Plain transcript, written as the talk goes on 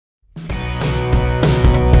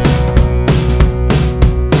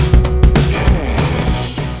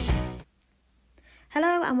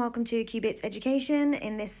and welcome to Qubits Education.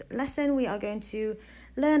 In this lesson we are going to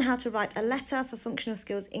learn how to write a letter for Functional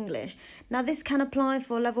Skills English. Now this can apply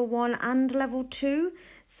for level 1 and level 2,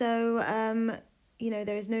 so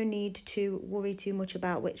there is no need to worry too much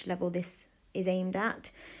about which level this is aimed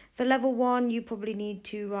at. For level 1 you probably need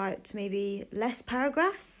to write maybe less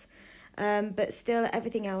paragraphs, but still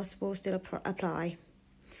everything else will still apply.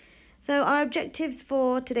 So our objectives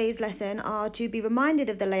for today's lesson are to be reminded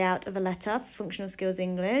of the layout of a letter for Functional Skills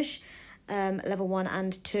English, level 1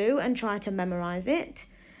 and 2, and try to memorise it,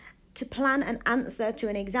 to plan an answer to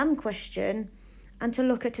an exam question, and to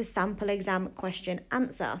look at a sample exam question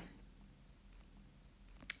answer.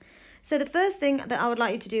 So the first thing that I would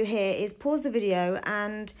like you to do here is pause the video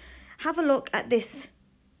and have a look at this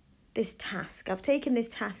task. I've taken this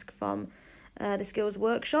task from the skills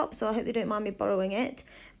workshop, so I hope you don't mind me borrowing it,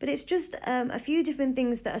 but it's just a few different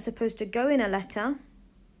things that are supposed to go in a letter,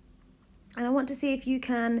 and I want to see if you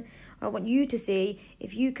can, or I want you to see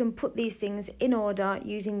if you can put these things in order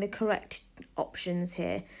using the correct options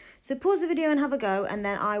here. So pause the video and have a go, and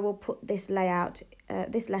then I will put this layout,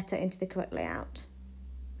 this letter into the correct layout.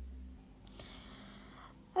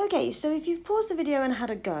 Okay, so if you've paused the video and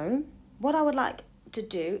had a go, what I would like to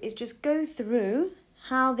do is just go through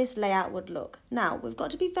how this layout would look. Now, we've got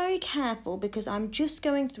to be very careful because I'm just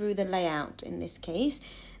going through the layout in this case.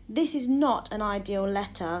 This is not an ideal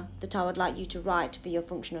letter that I would like you to write for your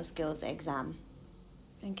functional skills exam.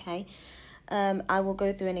 Okay, I will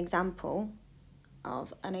go through an example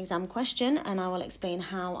of an exam question and I will explain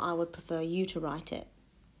how I would prefer you to write it.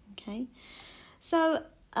 Okay, so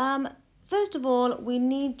first of all, we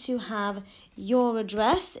need to have your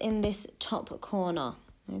address in this top corner.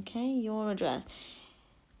 Okay, your address.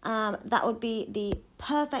 That would be the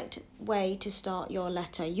perfect way to start your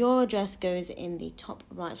letter. Your address goes in the top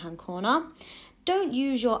right hand corner. Don't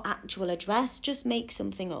use your actual address, just make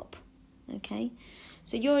something up. Okay,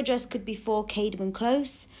 so your address could be 4 Caedmon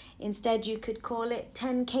Close. Instead you could call it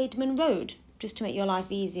 10 Caedmon Road, just to make your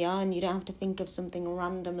life easier and you don't have to think of something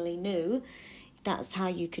randomly new. That's how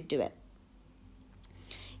you could do it.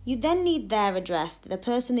 You then need their address, the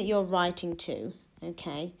person that you're writing to.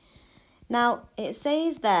 Okay, now it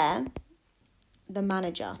says there, the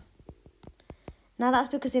manager. Now that's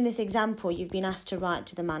because in this example you've been asked to write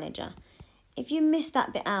to the manager. If you miss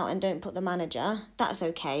that bit out and don't put the manager, that's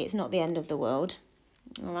okay, it's not the end of the world.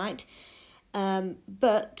 All right,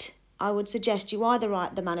 but I would suggest you either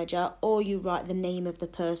write the manager or you write the name of the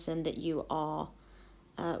person that you are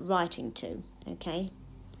writing to. Okay,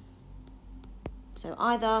 so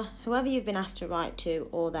either whoever you've been asked to write to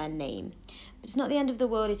or their name. But it's not the end of the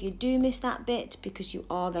world if you do miss that bit, because you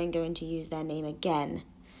are then going to use their name again.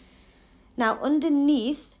 Now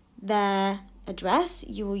underneath their address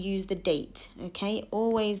you will use the date. Okay,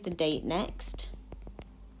 always the date next.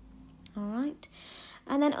 All right,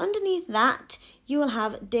 and then underneath that you will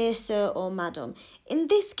have dear sir or madam. In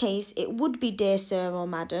this case it would be dear sir or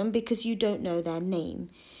madam because you don't know their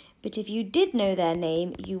name. But if you did know their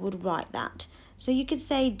name you would write that. So you could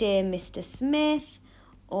say dear Mr. Smith,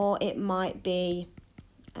 or it might be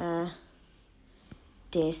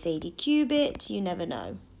dear Sadie Cubit, you never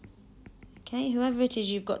know. Okay, whoever it is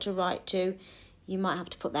you've got to write to, you might have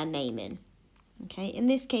to put their name in. Okay, in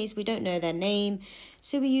this case we don't know their name,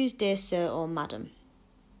 so we use dear sir or madam.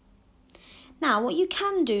 Now what you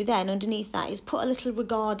can do then underneath that is put a little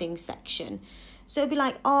regarding section. So it'd be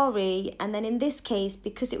like RE, and then in this case,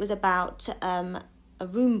 because it was about a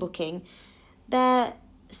room booking, their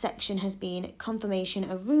section has been confirmation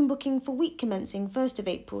of room booking for week commencing 1st of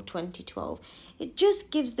April 2012. It just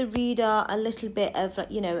gives the reader a little bit of,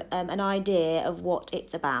 an idea of what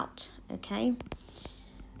it's about, okay?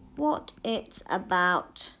 What it's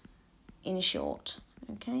about in short,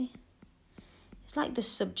 okay? It's like the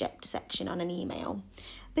subject section on an email.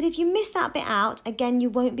 But if you miss that bit out, again, you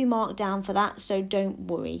won't be marked down for that, so don't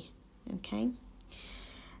worry, okay?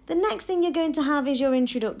 The next thing you're going to have is your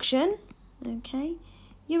introduction, okay?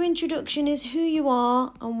 Your introduction is who you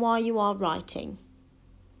are and why you are writing.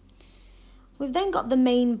 We've then got the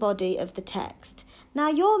main body of the text. Now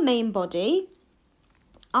your main body,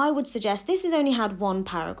 I would suggest, this has only had one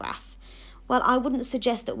paragraph. Well, I wouldn't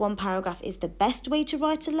suggest that one paragraph is the best way to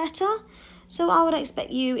write a letter. So I would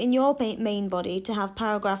expect you in your main body to have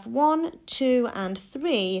paragraph 1, 2 and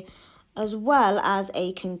 3 as well as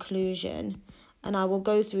a conclusion. And I will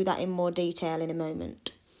go through that in more detail in a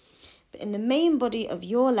moment. But in the main body of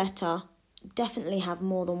your letter, definitely have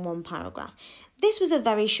more than one paragraph. This was a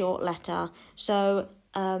very short letter, so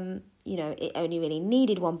it only really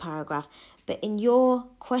needed one paragraph. But in your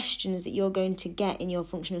questions that you're going to get in your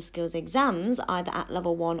functional skills exams, either at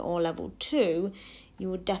level 1 or level 2, you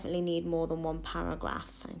would definitely need more than one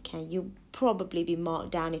paragraph. Okay, you'll probably be marked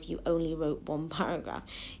down if you only wrote one paragraph.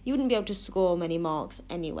 You wouldn't be able to score many marks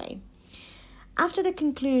anyway. After the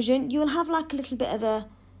conclusion, you'll have like a little bit of a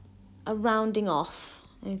rounding off.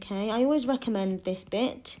 Okay, I always recommend this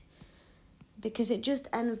bit because it just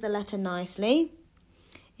ends the letter nicely.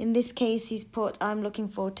 In this case, he's put, I'm looking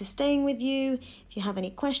forward to staying with you. If you have any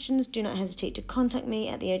questions, do not hesitate to contact me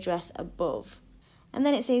at the address above. And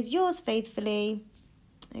then it says, yours faithfully.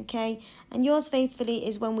 Okay, and yours faithfully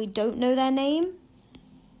is when we don't know their name.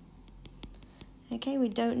 Okay, we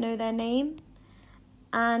don't know their name.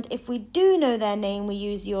 And if we do know their name, we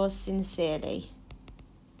use yours sincerely.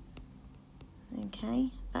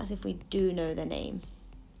 Okay, that's if we do know the name.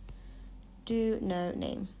 Do know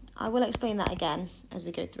name. I will explain that again as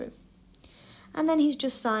we go through. And then he's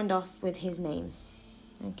just signed off with his name.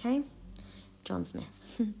 Okay, John Smith.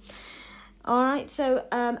 All right, so,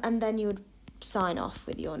 and then you would sign off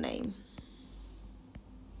with your name.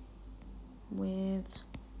 With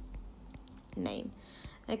name.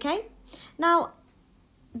 Okay, now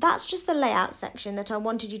that's just the layout section that I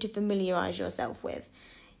wanted you to familiarise yourself with.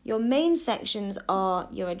 Your main sections are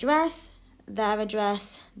your address, their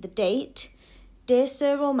address, the date, dear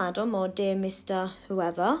sir or madam or dear Mr.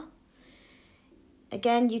 whoever.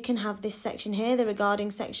 Again, you can have this section here, the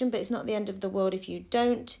regarding section, but it's not the end of the world if you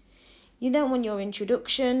don't. You then want your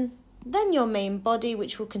introduction, then your main body,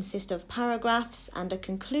 which will consist of paragraphs and a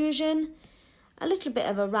conclusion, a little bit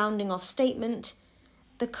of a rounding off statement,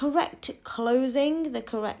 the correct closing, the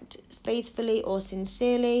correct faithfully or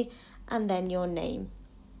sincerely, and then your name.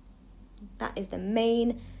 That is the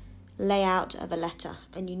main layout of a letter,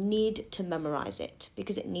 and you need to memorise it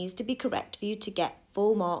because it needs to be correct for you to get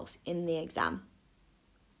full marks in the exam.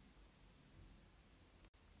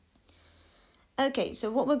 Okay, so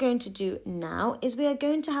what we're going to do now is we are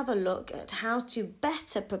going to have a look at how to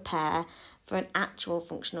better prepare for an actual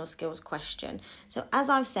functional skills question. So as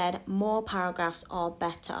I've said, more paragraphs are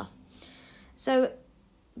better. So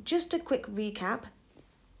just a quick recap.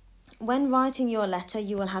 When writing your letter,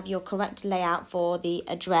 you will have your correct layout for the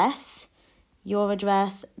address, your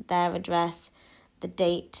address, their address, the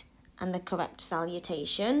date, and the correct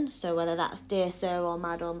salutation. So whether that's dear sir or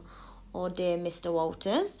madam or dear Mr.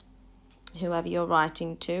 Walters, whoever you're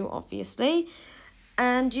writing to, obviously.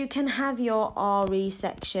 And you can have your RE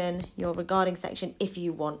section, your regarding section, if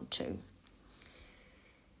you want to.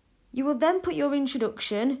 You will then put your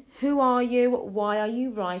introduction. Who are you? Why are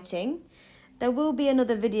you writing? There will be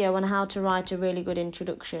another video on how to write a really good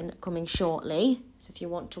introduction coming shortly. So if you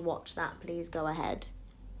want to watch that, please go ahead.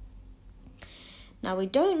 Now, we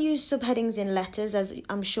don't use subheadings in letters, as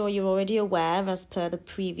I'm sure you're already aware, as per the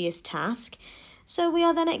previous task. So we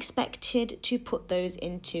are then expected to put those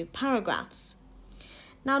into paragraphs.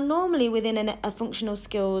 Now, normally within a functional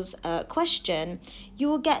skills question, you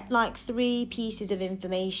will get like 3 pieces of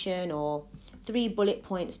information or 3 bullet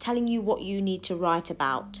points telling you what you need to write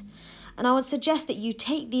about. And I would suggest that you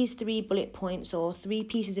take these 3 bullet points or 3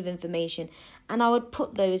 pieces of information and I would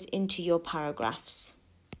put those into your paragraphs.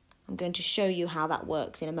 I'm going to show you how that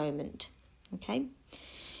works in a moment. Okay.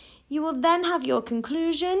 You will then have your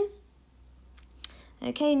conclusion.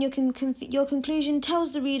 Okay, and your conclusion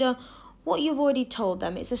tells the reader what you've already told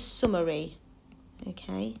them. It's a summary.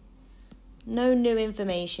 Okay. No new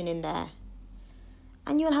information in there.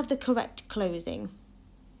 And you'll have the correct closing.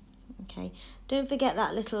 Okay. Don't forget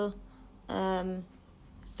that little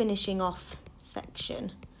finishing off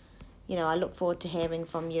section. You know, I look forward to hearing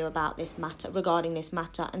from you about this matter, regarding this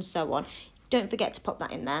matter, and so on. Don't forget to pop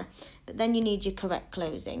that in there. But then you need your correct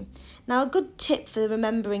closing. Now, a good tip for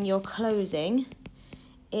remembering your closing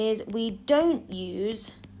is we don't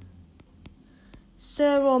use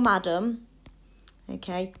sir or madam,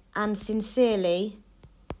 okay, and sincerely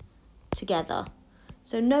together.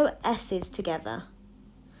 So no S's together.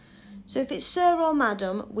 So if it's sir or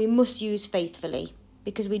madam, we must use faithfully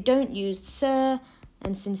because we don't use sir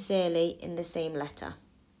and sincerely in the same letter.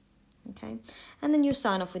 Okay, and then you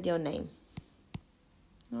sign off with your name.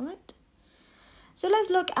 All right. So let's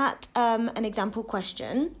look at an example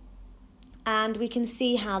question and we can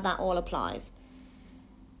see how that all applies.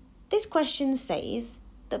 This question says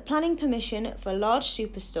that planning permission for a large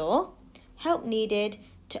superstore, help needed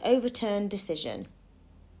to overturn decision.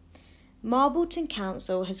 Marbleton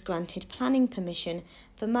Council has granted planning permission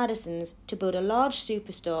for Madison's to build a large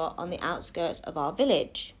superstore on the outskirts of our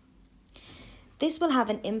village. This will have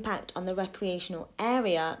an impact on the recreational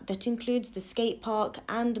area that includes the skate park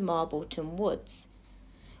and Marbleton Woods.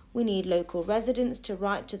 We need local residents to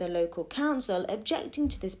write to the local council objecting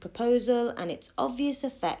to this proposal and its obvious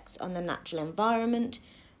effects on the natural environment,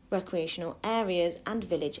 recreational areas and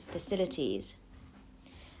village facilities.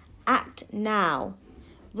 Act now.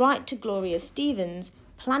 Write to Gloria Stevens,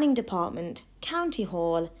 Planning Department, County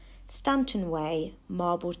Hall, Stanton Way,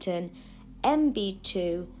 Marbleton,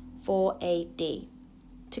 MB2 4AD.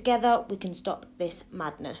 Together we can stop this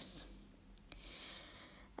madness.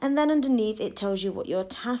 And then underneath it tells you what your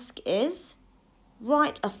task is.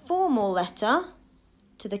 Write a formal letter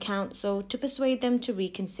to the council to persuade them to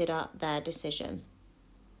reconsider their decision.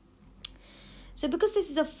 So because this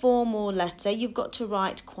is a formal letter, you've got to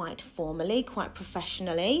write quite formally, quite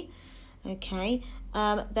professionally. Okay,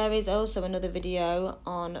 there is also another video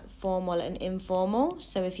on formal and informal.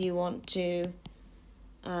 So if you want to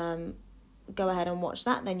go ahead and watch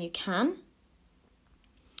that, then you can.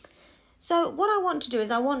 So what I want to do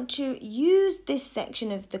is I want to use this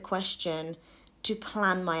section of the question to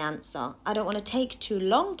plan my answer. I don't want to take too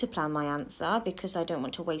long to plan my answer because I don't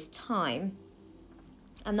want to waste time.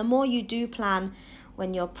 And the more you do plan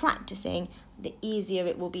when you're practicing, the easier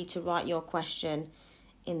it will be to write your question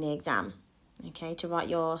in the exam. Okay, to write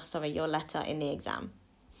your letter in the exam.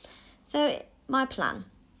 So my plan.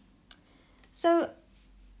 So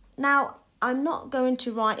now I'm not going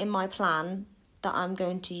to write in my plan that I'm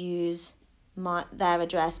going to use their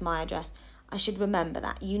address, my address. I should remember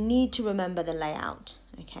that. You need to remember the layout.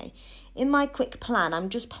 Okay. In my quick plan, I'm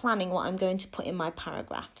just planning what I'm going to put in my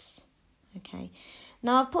paragraphs. Okay.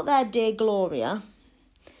 Now I've put there Dear Gloria,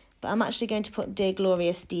 but I'm actually going to put Dear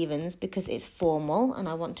Gloria Stevens because it's formal and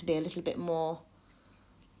I want to be a little bit more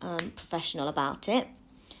professional about it.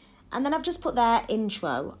 And then I've just put their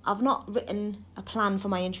intro. I've not written a plan for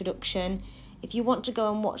my introduction. If you want to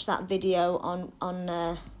go and watch that video on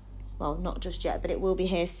well, not just yet, but it will be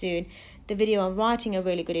here soon, the video on writing a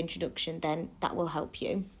really good introduction, then that will help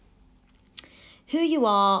you. Who you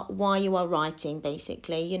are, why you are writing,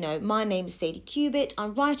 basically. You know, my name is Sadie Cubitt.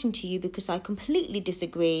 I'm writing to you because I completely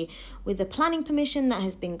disagree with the planning permission that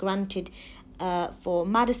has been granted for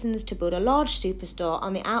Madison's to build a large superstore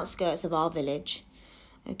on the outskirts of our village.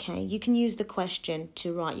 Okay, you can use the question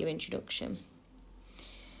to write your introduction.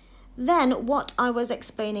 Then what I was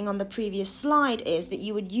explaining on the previous slide is that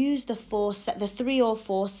you would use the 3 or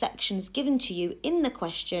 4 sections given to you in the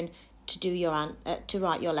question to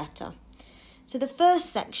write your letter. So the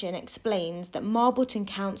first section explains that Marbleton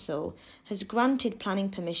Council has granted planning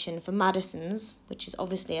permission for Madison's, which is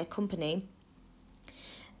obviously a company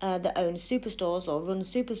that owns superstores or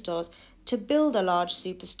runs superstores, to build a large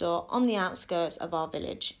superstore on the outskirts of our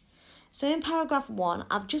village. So in paragraph 1,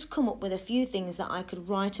 I've just come up with a few things that I could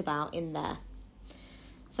write about in there.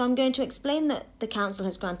 So I'm going to explain that the council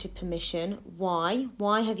has granted permission. Why?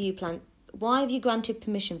 Why have you granted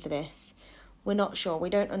permission for this? We're not sure. We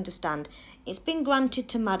don't understand. It's been granted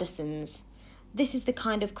to Madison's. This is the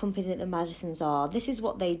kind of company that the Madisons are. This is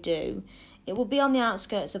what they do. It will be on the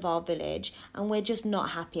outskirts of our village and we're just not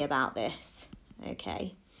happy about this.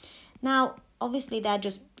 Okay. Now, obviously they're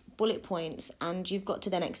just bullet points and you've got to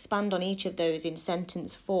then expand on each of those in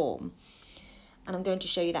sentence form. And I'm going to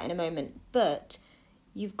show you that in a moment. But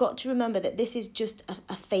you've got to remember that this is just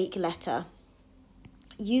a fake letter.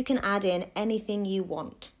 You can add in anything you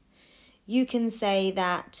want. You can say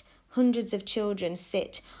that hundreds of children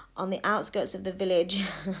sit on the outskirts of the village,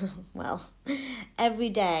 well, every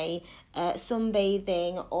day,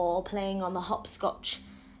 sunbathing or playing on the hopscotch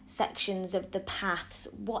sections of the paths,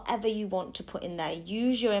 whatever you want to put in there.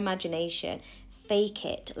 Use your imagination, fake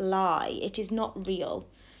it, lie. It is not real.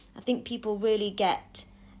 I think people really get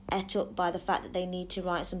ate up by the fact that they need to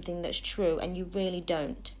write something that's true and you really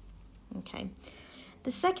don't. Okay.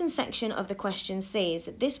 The second section of the question says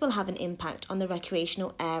that this will have an impact on the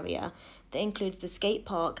recreational area that includes the skate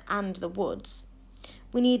park and the woods.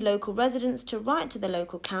 We need local residents to write to the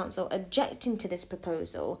local council objecting to this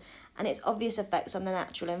proposal and its obvious effects on the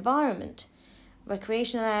natural environment,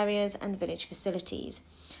 recreational areas and village facilities.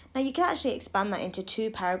 Now you can actually expand that into 2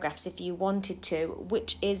 paragraphs if you wanted to,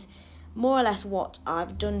 which is more or less what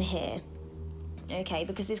I've done here. Okay,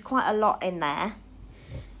 because there's quite a lot in there.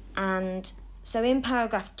 And so in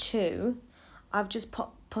paragraph 2, I've just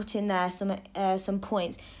put in there some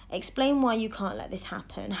points. Explain why you can't let this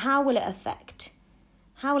happen. How will it affect?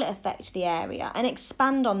 How will it affect the area? And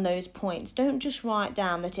expand on those points. Don't just write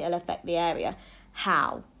down that it'll affect the area.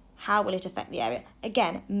 How? How will it affect the area?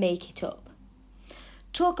 Again, make it up.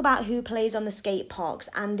 Talk about who plays on the skate parks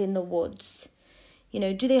and in the woods. You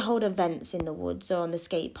know, do they hold events in the woods or on the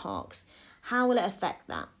skate parks? How will it affect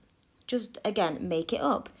that? Just, again, make it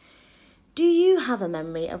up. Do you have a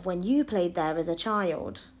memory of when you played there as a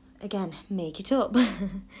child? Again, make it up.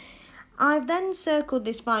 I've then circled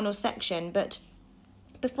this final section, but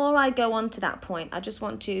Before I go on to that point, I just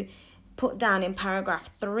want to put down in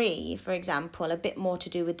paragraph 3, for example, a bit more to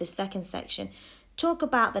do with the second section. Talk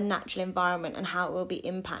about the natural environment and how it will be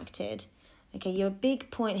impacted. Okay, your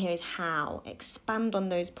big point here is how. Expand on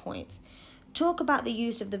those points. Talk about the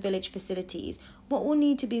use of the village facilities. What will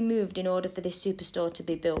need to be moved in order for this superstore to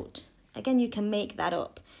be built? Again, you can make that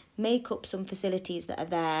up. Make up some facilities that are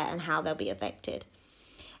there and how they'll be affected.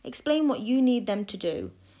 Explain what you need them to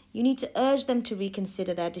do. You need to urge them to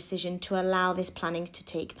reconsider their decision to allow this planning to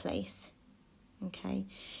take place. Okay.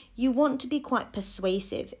 You want to be quite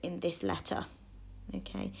persuasive in this letter.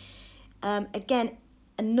 Okay. Again,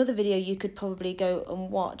 another video you could probably go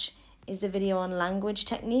and watch is the video on language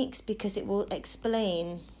techniques, because it will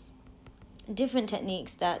explain different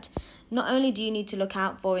techniques that not only do you need to look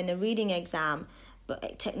out for in the reading exam,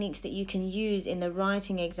 but techniques that you can use in the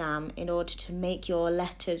writing exam in order to make your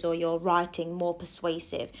letters or your writing more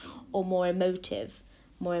persuasive or more emotive,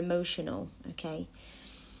 more emotional, okay?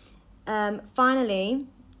 Finally,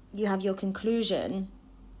 you have your conclusion,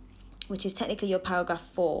 which is technically your paragraph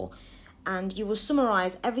 4, and you will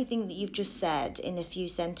summarise everything that you've just said in a few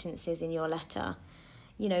sentences in your letter.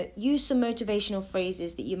 You know, use some motivational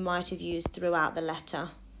phrases that you might have used throughout the letter,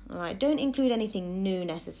 all right? Don't include anything new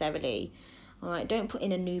necessarily. All right, don't put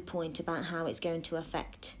in a new point about how it's going to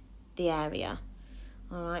affect the area.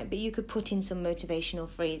 All right, but you could put in some motivational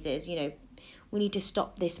phrases, you know, we need to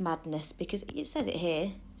stop this madness, because it says it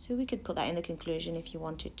here. So we could put that in the conclusion if you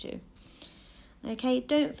wanted to. Okay,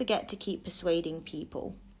 don't forget to keep persuading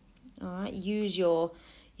people. All right, you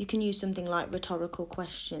can use something like rhetorical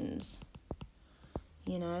questions.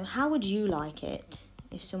 You know, how would you like it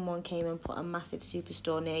if someone came and put a massive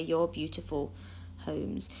superstore near your beautiful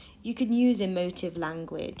homes? You can use emotive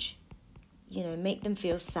language, you know, make them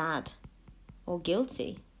feel sad or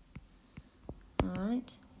guilty. All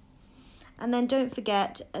right. And then don't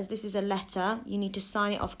forget, as this is a letter, you need to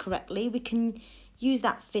sign it off correctly. We can use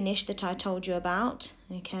that finish that I told you about,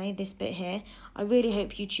 okay, this bit here. I really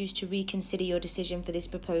hope you choose to reconsider your decision for this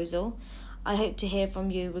proposal. I hope to hear from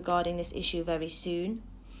you regarding this issue very soon.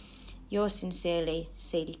 Yours sincerely,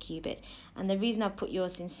 Sadie Cubitt. And the reason I've put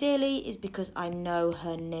yours sincerely is because I know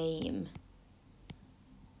her name.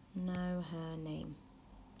 Know her name.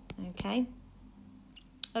 Okay?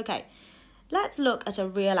 Okay, let's look at a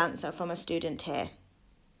real answer from a student here.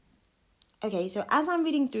 Okay, so as I'm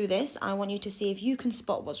reading through this, I want you to see if you can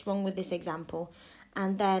spot what's wrong with this example,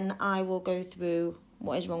 and then I will go through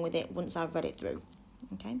what is wrong with it once I've read it through.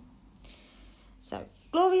 Okay? So,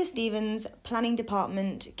 Gloria Stevens, Planning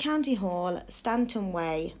Department, County Hall, Stanton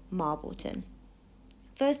Way, Marbleton.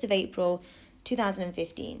 1st of April,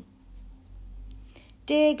 2015.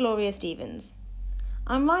 Dear Gloria Stevens,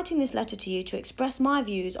 I'm writing this letter to you to express my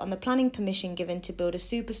views on the planning permission given to build a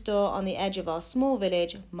superstore on the edge of our small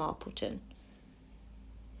village, Marbleton.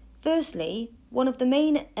 Firstly, one of the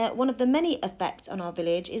many effects on our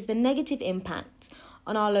village is the negative impacts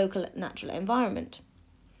on our local natural environment.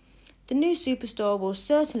 The new superstore will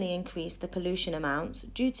certainly increase the pollution amounts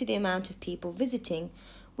due to the amount of people visiting,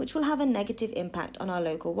 which will have a negative impact on our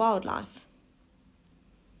local wildlife.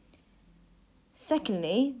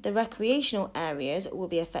 Secondly, the recreational areas will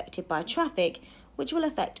be affected by traffic, which will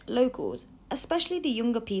affect locals, especially the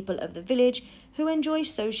younger people of the village who enjoy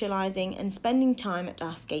socialising and spending time at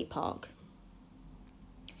our skate park.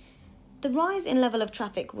 The rise in level of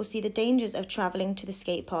traffic will see the dangers of travelling to the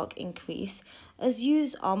skate park increase, as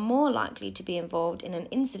youths are more likely to be involved in an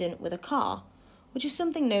incident with a car, which is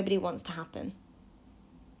something nobody wants to happen.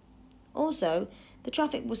 Also, the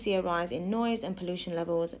traffic will see a rise in noise and pollution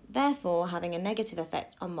levels, therefore having a negative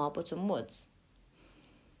effect on Marbleton Woods.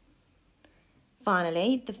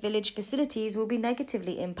 Finally, the village facilities will be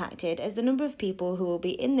negatively impacted, as the number of people who will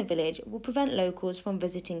be in the village will prevent locals from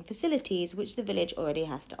visiting facilities which the village already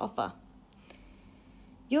has to offer.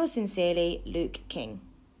 Yours sincerely, Luke King.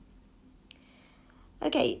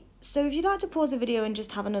 Okay, so if you'd like to pause the video and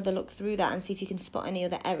just have another look through that and see if you can spot any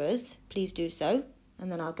other errors, please do so, and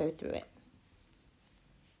then I'll go through it.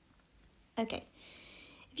 Okay,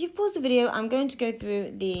 if you've paused the video, I'm going to go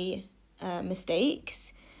through the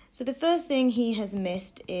mistakes. So the first thing he has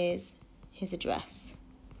missed is his address.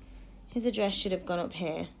 His address should have gone up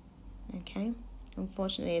here, okay?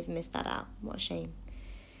 Unfortunately, he's missed that out. What a shame.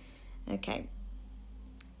 Okay.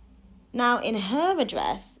 Now, in her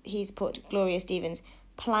address, he's put Gloria Stevens.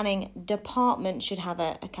 Planning Department should have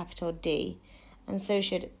a capital D, and so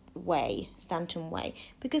should Way, Stanton Way,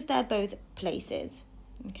 because they're both places,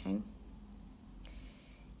 okay?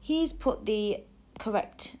 He's put the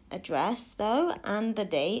correct address, though, and the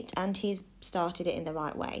date, and he's started it in the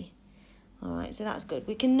right way. All right, so that's good.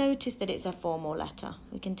 We can notice that it's a formal letter.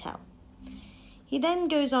 We can tell. He then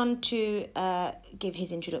goes on to give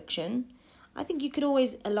his introduction. I think you could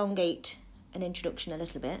always elongate an introduction a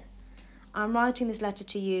little bit. I'm writing this letter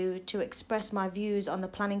to you to express my views on the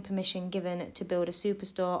planning permission given to build a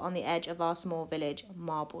superstore on the edge of our small village,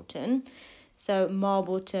 Marbleton. So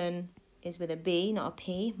Marbleton is with a B, not a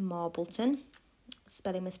P, Marbleton.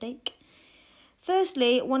 Spelling mistake.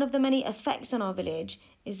 Firstly, one of the many effects on our village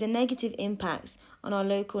is the negative impacts on our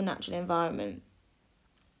local natural environment.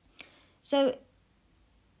 So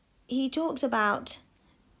he talks about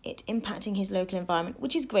it impacting his local environment,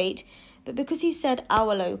 which is great, but because he said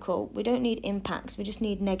our local, we don't need impacts, we just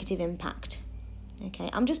need negative impact. Okay,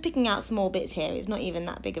 I'm just picking out small bits here, it's not even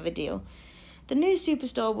that big of a deal. The new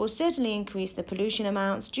superstore will certainly increase the pollution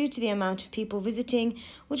amounts due to the amount of people visiting,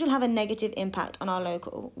 which will have a negative impact on our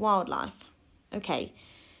local wildlife. Okay,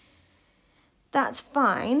 that's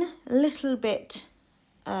fine. A little bit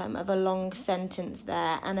of a long sentence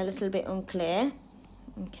there and a little bit unclear.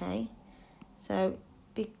 Okay, so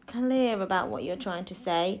be clear about what you're trying to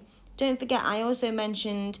say. Don't forget, I also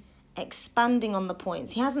mentioned expanding on the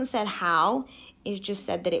points. He hasn't said how, he's just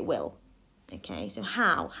said that it will. Okay, so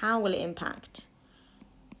how will it impact?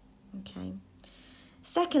 Okay.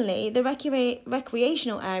 Secondly, the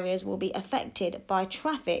recreational areas will be affected by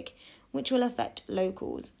traffic, which will affect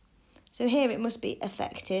locals. So here it must be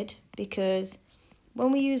affected, because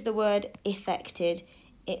when we use the word affected,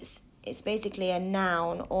 it's basically a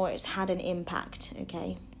noun, or it's had an impact,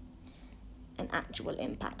 okay? An actual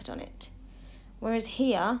impact on it. Whereas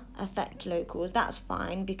here, affect locals, that's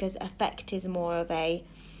fine, because affect is more of a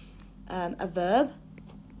verb.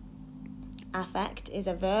 Affect is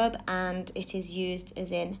a verb, and it is used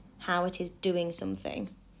as in how it is doing something.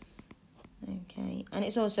 Okay, and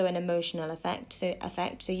it's also an emotional effect,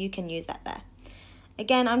 so you can use that there.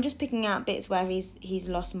 Again, I'm just picking out bits where he's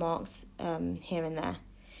lost marks here and there.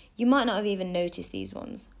 You might not have even noticed these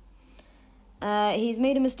ones. He's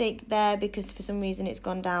made a mistake there because for some reason it's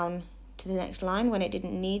gone down to the next line when it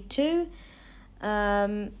didn't need to.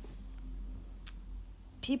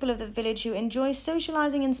 People of the village who enjoy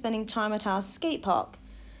socialising and spending time at our skate park.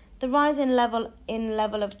 The rise in level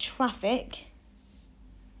of traffic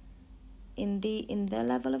in the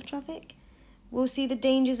level of traffic will see the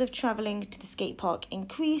dangers of travelling to the skate park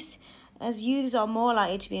increase, as youths are more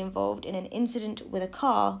likely to be involved in an incident with a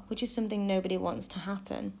car, which is something nobody wants to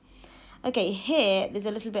happen. Okay, here there's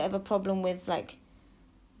a little bit of a problem with like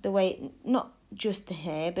the way, not just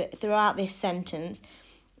here, but throughout this sentence,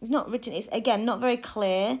 it's not written, it's again not very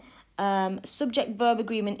clear. Subject-verb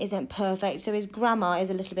agreement isn't perfect, so his grammar is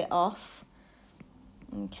a little bit off.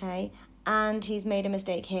 Okay, and he's made a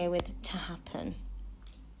mistake here with to happen.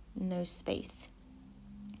 No space.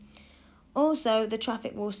 Also, the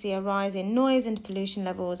traffic will see a rise in noise and pollution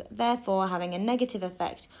levels, therefore having a negative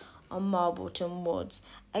effect on Marbleton Woods.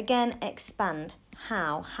 Again, expand.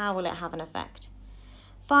 How? How will it have an effect?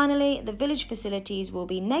 Finally, the village facilities will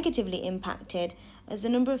be negatively impacted as the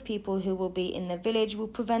number of people who will be in the village will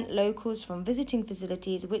prevent locals from visiting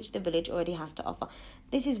facilities which the village already has to offer.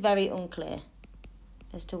 This is very unclear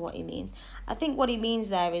as to what he means. I think what he means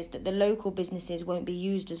there is that the local businesses won't be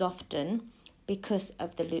used as often because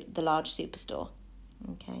of the large superstore.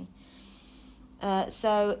 Okay.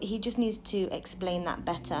 So he just needs to explain that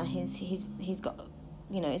better. He's got,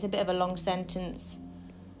 you know, it's a bit of a long sentence,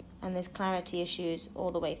 and there's clarity issues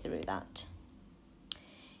all the way through that.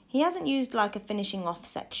 He hasn't used like a finishing off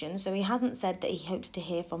section, so he hasn't said that he hopes to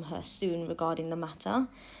hear from her soon regarding the matter,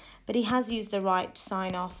 but he has used the right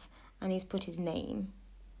sign off and he's put his name.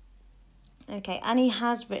 Okay, and he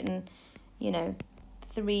has written, you know,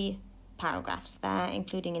 3 paragraphs there,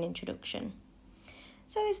 including an introduction.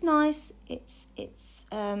 So it's nice. There's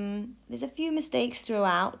a few mistakes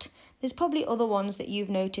throughout. There's probably other ones that you've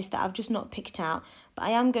noticed that I've just not picked out, but I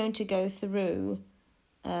am going to go through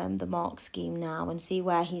the mark scheme now and see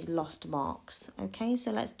where he's lost marks. Okay,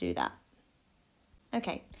 so let's do that.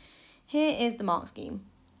 Okay, here is the mark scheme.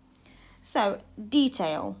 So,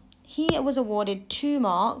 detail. He was awarded 2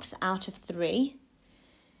 marks out of 3.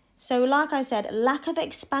 So, like I said, lack of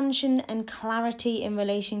expansion and clarity in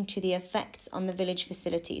relation to the effects on the village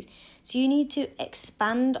facilities. So, you need to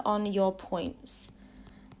expand on your points,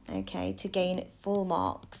 okay, to gain full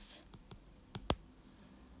marks.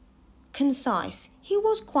 Concise. He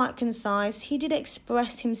was quite concise. He did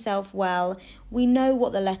express himself well. We know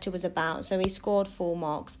what the letter was about, so he scored full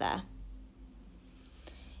marks there.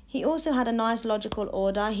 He also had a nice logical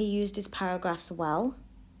order. He used his paragraphs well.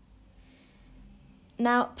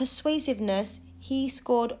 Now, persuasiveness, he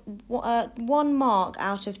scored 1 mark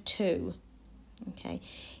out of 2. Okay,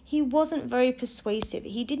 he wasn't very persuasive.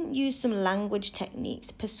 He didn't use some language techniques,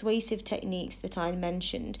 persuasive techniques that I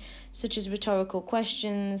mentioned, such as rhetorical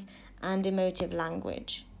questions and emotive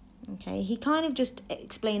language. Okay, he kind of just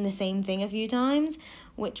explained the same thing a few times,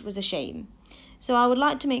 which was a shame. So I would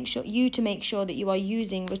like to make sure that you are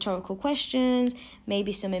using rhetorical questions,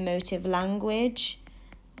 maybe some emotive language,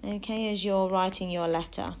 okay, as you're writing your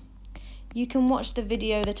letter. You can watch the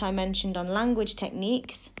video that I mentioned on language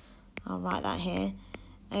techniques. I'll write that here,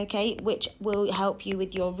 okay, which will help you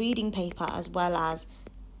with your reading paper as well as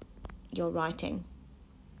your writing.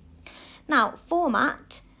 Now,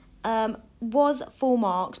 format was 4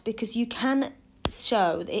 marks because you can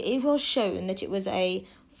show, it was shown that it was a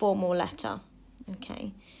formal letter,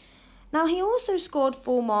 okay. Now, he also scored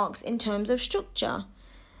 4 marks in terms of structure,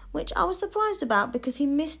 which I was surprised about because he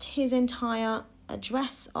missed his entire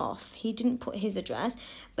address off. He didn't put his address,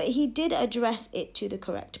 but he did address it to the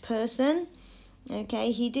correct person.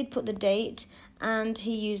 Okay, he did put the date and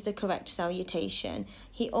he used the correct salutation.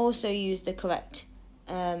 He also used the correct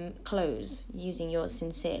close, using yours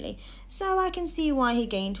sincerely. So I can see why he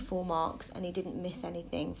gained 4 marks and he didn't miss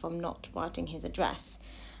anything from not writing his address.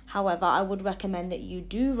 However, I would recommend that you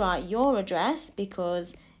do write your address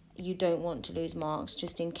because you don't want to lose marks,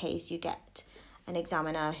 just in case you get an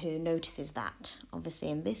examiner who notices that. Obviously,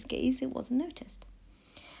 in this case, it wasn't noticed.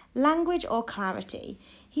 Language or clarity.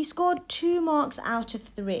 He scored 2 marks out of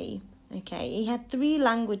 3. Okay, he had 3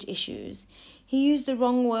 language issues. He used the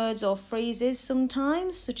wrong words or phrases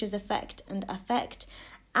sometimes, such as effect and affect,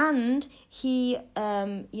 and he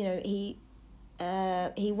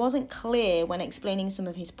wasn't clear when explaining some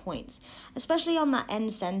of his points, especially on that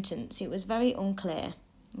end sentence. It was very unclear.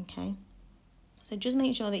 Okay, so just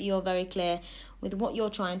make sure that you're very clear with what you're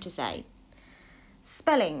trying to say.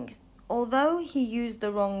 Spelling. Although he used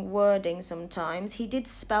the wrong wording sometimes, he did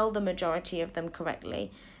spell the majority of them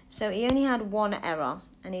correctly. So he only had 1 error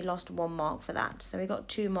and he lost 1 mark for that. So he got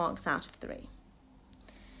 2 marks out of 3.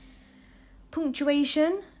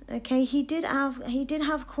 Punctuation. Okay, he did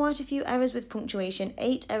have quite a few errors with punctuation,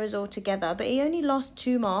 8 errors altogether, but he only lost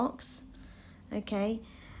 2 marks. Okay,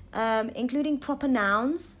 including proper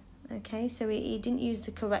nouns. Okay, so he didn't use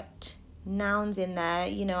the correct nouns in there.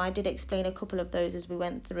 You know, I did explain a couple of those as we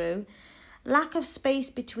went through. Lack of space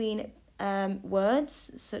between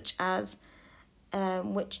words, such as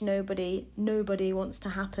which nobody wants to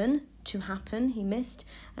happen, he missed.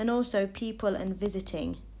 And also people and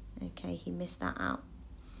visiting. Okay, he missed that out.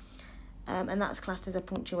 And that's classed as a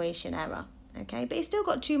punctuation error. Okay, but he still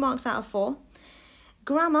got 2 marks out of 4.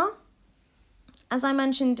 Grammar. As I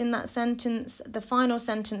mentioned in that sentence, the final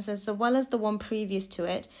sentence as well as the one previous to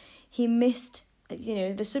it, he missed,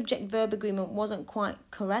 the subject-verb agreement wasn't quite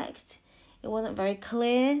correct. It wasn't very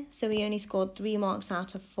clear, so he only scored 3 marks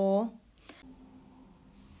out of 4.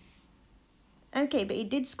 Okay, but he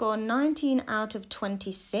did score 19 out of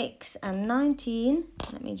 26, and 19,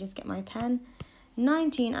 let me just get my pen,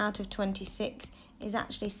 19 out of 26 is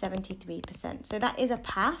actually 73%. So that is a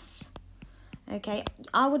pass. Okay,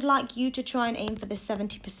 I would like you to try and aim for the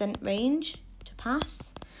 70% range to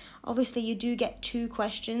pass. Obviously, you do get 2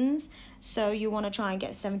 questions, so you want to try and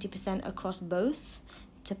get 70% across both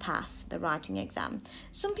to pass the writing exam.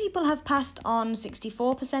 Some people have passed on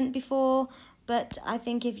 64% before, but I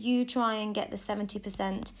think if you try and get the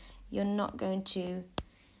 70%, you're not going to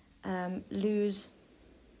lose,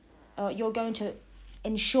 or you're going to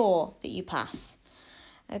ensure that you pass.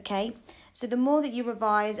 Okay, so the more that you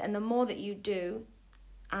revise and the more that you do,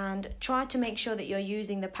 and try to make sure that you're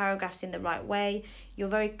using the paragraphs in the right way, you're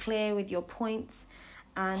very clear with your points,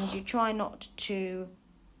 and you try not to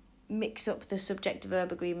mix up the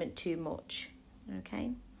subject-verb agreement too much.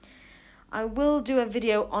 Okay, I will do a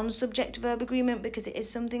video on subject-verb agreement because it is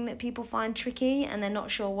something that people find tricky and they're not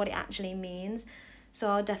sure what it actually means, so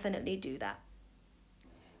I'll definitely do that.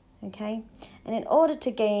 Okay, and in order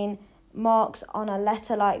to gain marks on a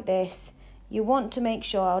letter like this, you want to make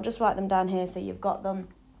sure, I'll just write them down here so you've got them.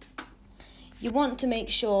 You want to make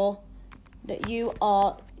sure that you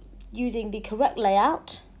are using the correct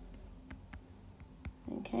layout.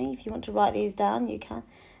 Okay, if you want to write these down, you can.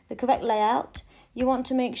 The correct layout. You want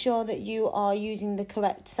to make sure that you are using the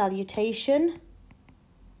correct salutation,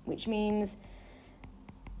 which means,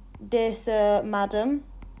 dear sir, madam,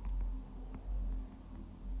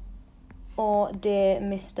 or dear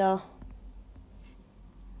Mr.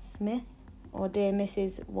 Smith, or dear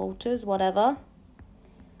Mrs. Walters, whatever.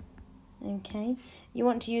 Okay, you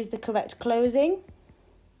want to use the correct closing.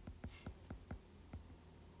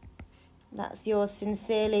 That's yours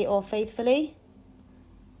sincerely or faithfully.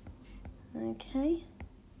 Okay.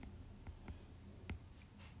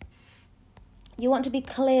 You want to be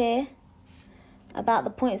clear about the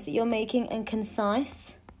points that you're making and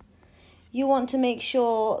concise. You want to make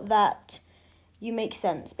sure that you make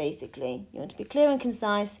sense, basically. You want to be clear and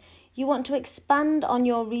concise. You want to expand on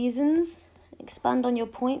your reasons, expand on your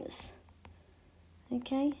points,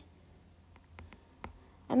 okay?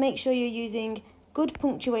 And make sure you're using good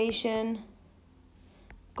punctuation,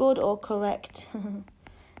 good or correct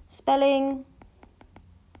spelling,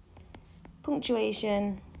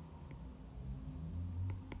 punctuation,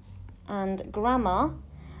 and grammar.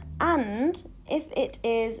 And if it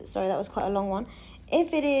is, sorry, that was quite a long one.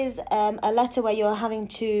 If it is a letter where you're having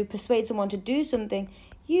to persuade someone to do something,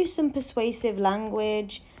 use some persuasive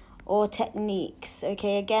language or techniques,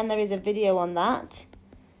 okay? Again, there is a video on that.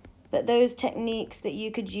 But those techniques that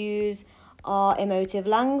you could use are emotive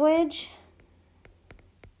language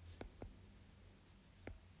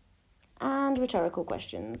and rhetorical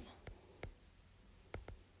questions.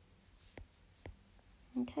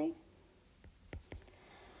 Okay.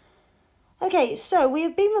 Okay, so we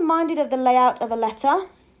have been reminded of the layout of a letter,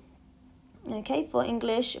 okay, for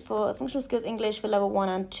English, for Functional Skills English for level 1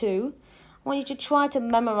 and 2. I want you to try to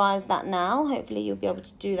memorize that now. Hopefully you'll be able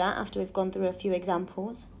to do that after we've gone through a few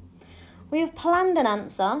examples. We have planned an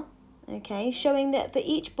answer, okay, showing that for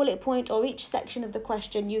each bullet point or each section of the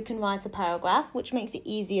question you can write a paragraph, which makes it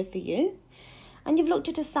easier for you. And you've looked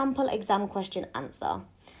at a sample exam question answer.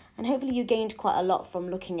 And hopefully you gained quite a lot from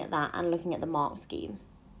looking at that and looking at the mark scheme.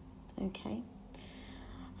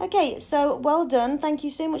 Okay, so well done. Thank you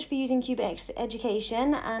so much for using Cubic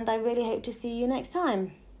Education, and I really hope to see you next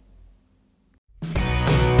time.